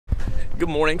Good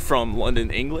morning from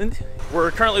London, England. We're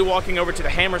currently walking over to the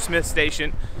Hammersmith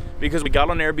station because we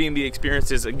got on Airbnb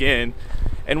Experiences again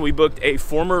and we booked a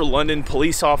former London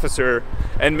police officer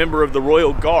and member of the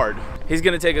Royal Guard. He's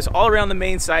gonna take us all around the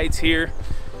main sites here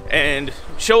and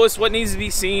show us what needs to be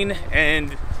seen,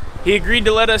 and he agreed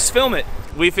to let us film it.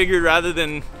 We figured rather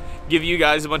than give you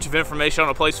guys a bunch of information on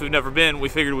a place we've never been, we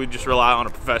figured we'd just rely on a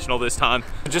professional this time.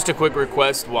 Just a quick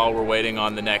request while we're waiting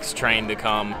on the next train to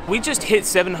come. We just hit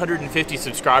 750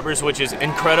 subscribers, which is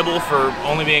incredible for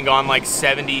only being gone like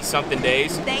 70 something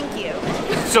days. Thank you.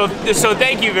 So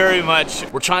thank you very much.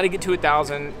 We're trying to get to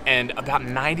 1,000 and about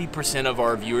 90% of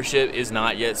our viewership is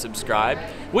not yet subscribed,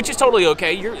 which is totally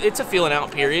okay. It's a feeling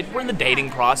out period. We're in the dating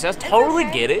process. Totally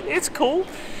get it. It's cool.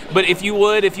 But if you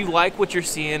like what you're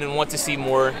seeing and want to see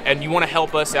more and you want to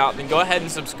help us out, then go ahead and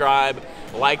subscribe,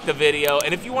 like the video.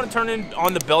 And if you want to turn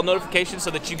on the bell notification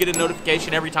so that you get a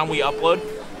notification every time we upload,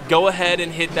 go ahead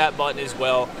and hit that button as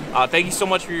well. Thank you so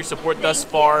much for your support thus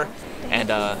far, and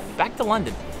back to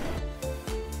London.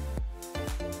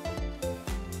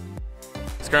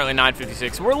 It's currently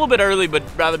 9:56. We're a little bit early, but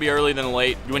rather be early than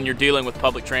late when you're dealing with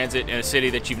public transit in a city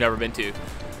that you've never been to.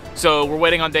 So we're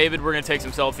waiting on David. We're gonna take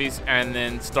some selfies and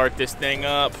then start this thing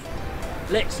up.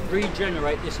 Let's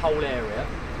regenerate this whole area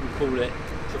and call it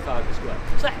Trafalgar Square.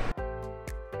 So,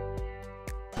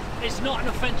 it's not an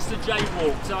offence to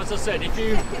jaywalk, so as I said, if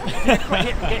you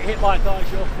get hit by a car,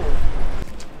 it's your fault.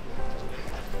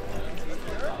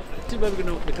 This is where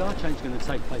the guard change is going to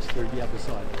take place through the other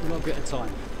side. We've got a bit of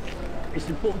time. It's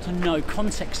important to know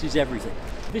context is everything.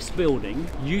 This building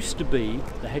used to be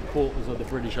the headquarters of the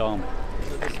British Army.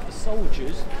 So the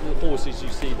soldiers, the horses you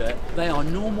see there, they are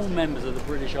normal members of the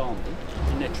British Army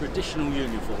in their traditional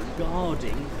uniform,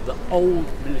 guarding the old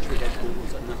military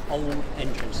headquarters and the old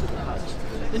entrance to the palace.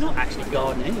 They're not actually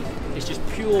guarding anything, it's just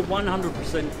pure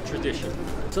 100% tradition.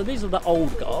 So these are the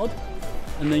old guard,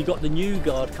 and then you've got the new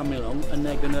guard coming along, and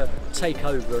they're going to take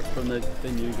over from the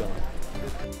new guard.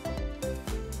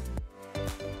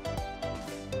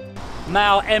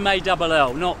 Mal,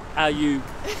 M-A-L-L, not how you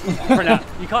pronounce.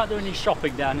 You can't do any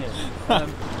shopping down here.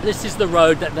 This is the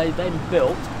road that they then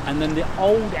built, and then the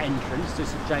old entrance to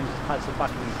St James's Palace, the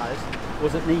Buckingham Palace,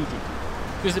 wasn't needed.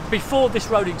 Because before this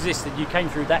road existed, you came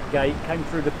through that gate, came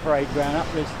through the parade ground, up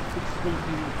this street,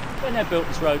 then they built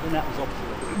this road, and that was obsolete.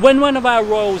 When one of our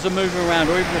royals are moving around,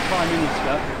 or even the Prime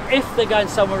Minister, if they're going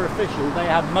somewhere official, they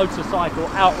have motorcycle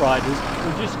outriders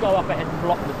who just go up ahead and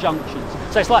block the junctions.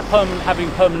 So it's like having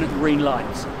permanent green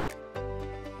lights.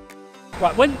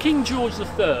 Right, when King George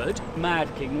III,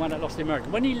 Mad King, the one that lost the America,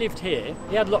 when he lived here,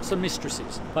 he had lots of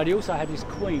mistresses, but he also had his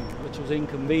queen, which was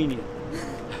inconvenient.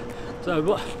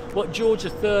 So what George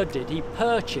III did, he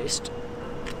purchased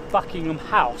Buckingham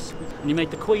House, and he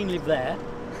made the queen live there,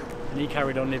 and he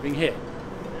carried on living here.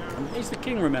 He's the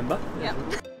king, remember? Yeah.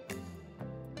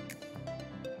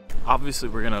 Obviously,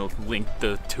 we're gonna link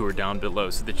the tour down below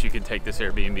so that you can take this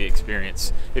Airbnb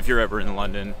experience if you're ever in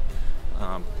London.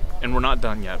 And we're not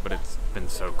done yet, but it's been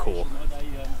so cool.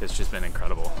 It's just been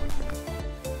incredible.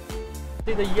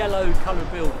 See the yellow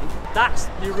coloured building? That's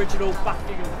the original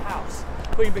Buckingham House.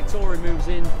 Queen Victoria moves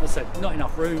in, as I said, not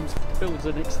enough rooms, builds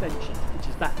an extension, which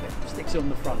is that bit, sticks it on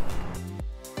the front.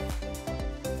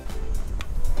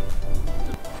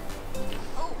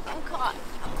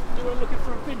 You were looking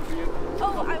for a pin for you?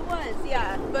 Oh, I was,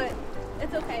 yeah, but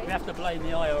it's okay. We have to blame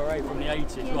the IRA from the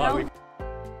 80s. You know?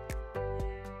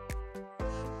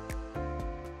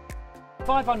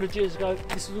 500 years ago,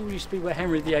 this all used to be where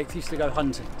Henry VIII used to go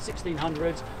hunting.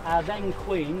 1600s, our then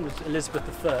Queen was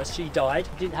Elizabeth I. She died,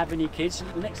 didn't have any kids.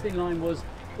 The next in line was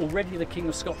already the King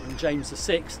of Scotland, James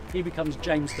VI. He becomes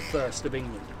James I of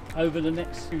England. Over the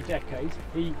next few decades,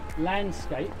 he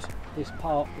landscaped this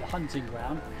part, the hunting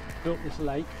ground, built this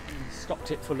lake and stocked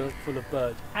it full of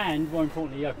birds, and more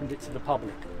importantly, he opened it to the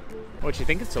public. What do you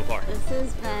think so far? This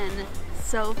has been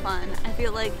so fun. I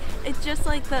feel like it's just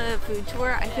like the food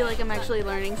tour. I feel like I'm actually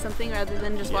learning something rather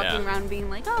than just walking around being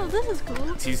like, oh, this is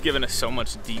cool. He's given us so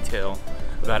much detail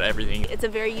about everything. It's a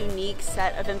very unique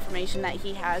set of information that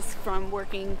he has from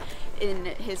working in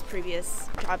his previous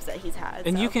jobs that he's had.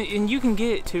 And so. you can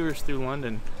get tours through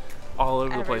London all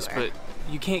over the place, but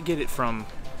you can't get it from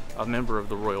a member of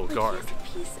the Royal Guard.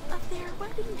 He has a piece of their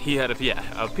wedding. He had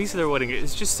a piece of their wedding.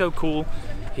 It's just so cool.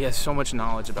 He has so much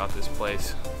knowledge about this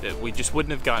place that we just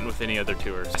wouldn't have gotten with any other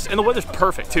tours. And the weather's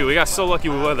perfect too. We got so lucky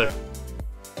with weather.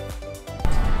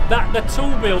 The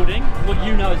tall building, what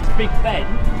you know as Big Ben,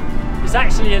 is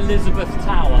actually Elizabeth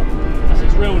Tower. That's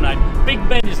its real name. Big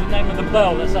Ben is the name of the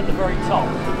bell that's at the very top.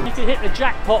 You can hit the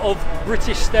jackpot of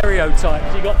British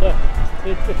stereotypes. You got the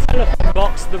telephone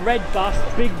box, the red bus,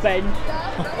 Big Ben.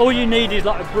 All you need is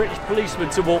like a British policeman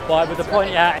to walk by with a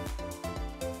pointy hat.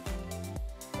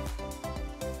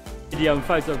 Video and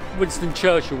photo of Winston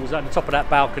Churchill was at the top of that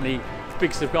balcony,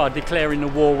 big cigar, declaring the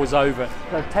war was over.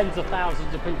 There were tens of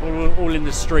thousands of people all in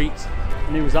the streets,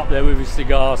 and he was up there with his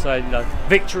cigar saying, you know,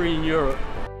 victory in Europe.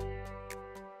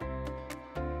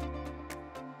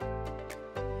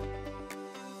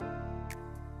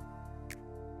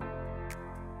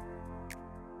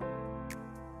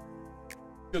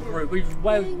 Good group. We've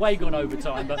way gone over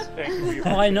time, but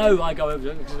I know I go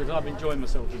over because I'm enjoying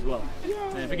myself as well.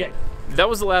 Yeah, forget. That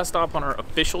was the last stop on our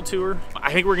official tour.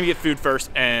 I think we're gonna get food first,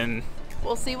 and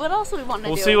we'll see what else we want to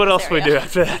do. We'll see what else we do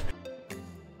after that.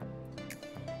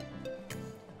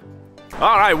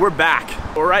 All right, we're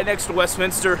back. We're right next to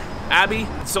Westminster Abbey.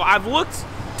 So I've looked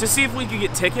to see if we could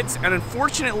get tickets, and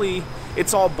unfortunately,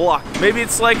 it's all blocked. Maybe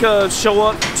it's like a show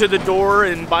up to the door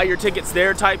and buy your tickets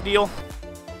there type deal.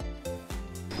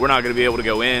 We're not gonna be able to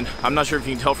go in. I'm not sure if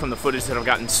you can tell from the footage that I've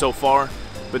gotten so far,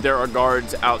 but there are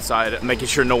guards outside making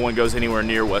sure no one goes anywhere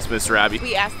near Westminster Abbey.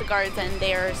 We asked the guards and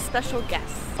they're special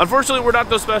guests. Unfortunately, we're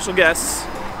not those special guests,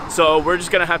 so we're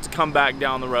just gonna have to come back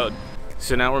down the road.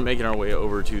 So now we're making our way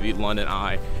over to the London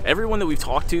Eye. Everyone that we've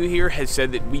talked to here has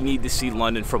said that we need to see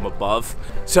London from above.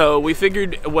 So we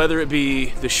figured whether it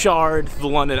be the Shard, the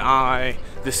London Eye,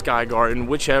 the Sky Garden,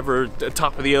 whichever, the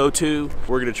top of the O2,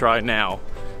 we're gonna try now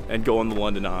and go on the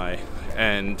London Eye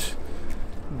and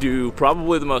do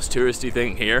probably the most touristy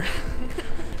thing here.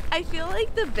 I feel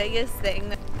like the biggest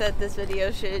thing that this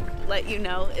video should let you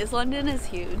know is London is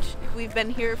huge. We've been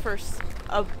here for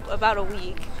about a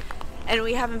week and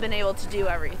we haven't been able to do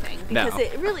everything because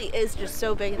it really is just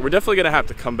so big. We're definitely gonna have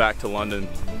to come back to London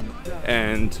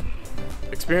and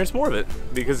experience more of it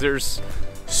because there's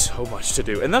so much to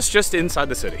do, and that's just inside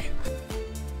the city.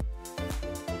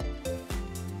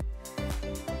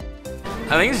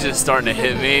 I think it's just starting to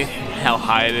hit me how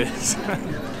high it is.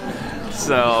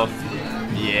 So,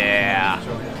 yeah.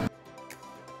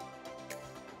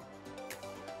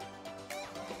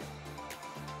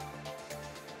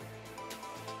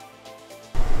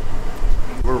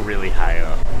 We're really high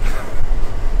up.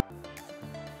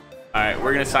 All right,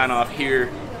 we're gonna sign off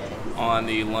here on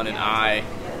the London Eye.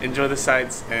 Enjoy the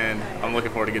sights, and I'm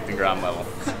looking forward to getting to ground level.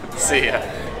 See ya.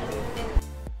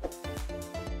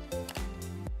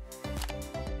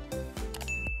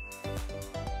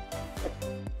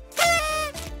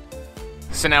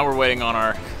 So now we're waiting on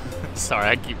our, sorry,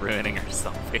 I keep ruining our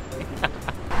selfie.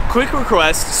 Quick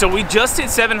request, so we just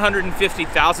hit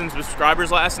 750,000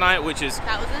 subscribers last night, which is...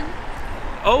 1,000?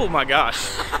 Oh my gosh.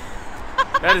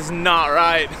 That is not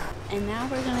right. And now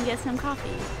we're gonna get some coffee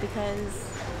because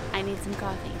I need some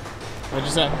coffee. What'd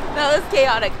you say? That was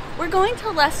chaotic. We're going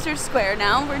to Leicester Square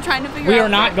now. We're trying to figure out. We are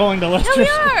not going to Leicester Square.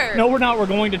 No, we are. No, we're not. We're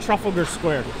going to Trafalgar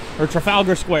Square. Or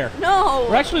Trafalgar Square. No.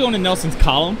 We're actually going to Nelson's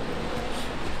Column.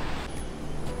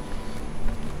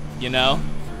 You know,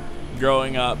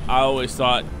 growing up, I always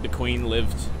thought the Queen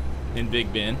lived in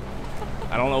Big Ben.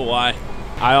 I don't know why.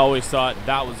 I always thought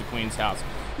that was the Queen's house.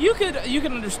 You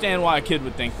can understand why a kid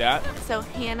would think that. So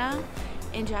Hana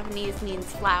in Japanese means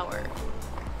flower.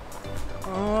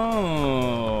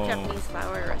 Oh. Japanese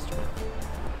flower restaurant.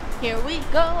 Here we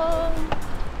go.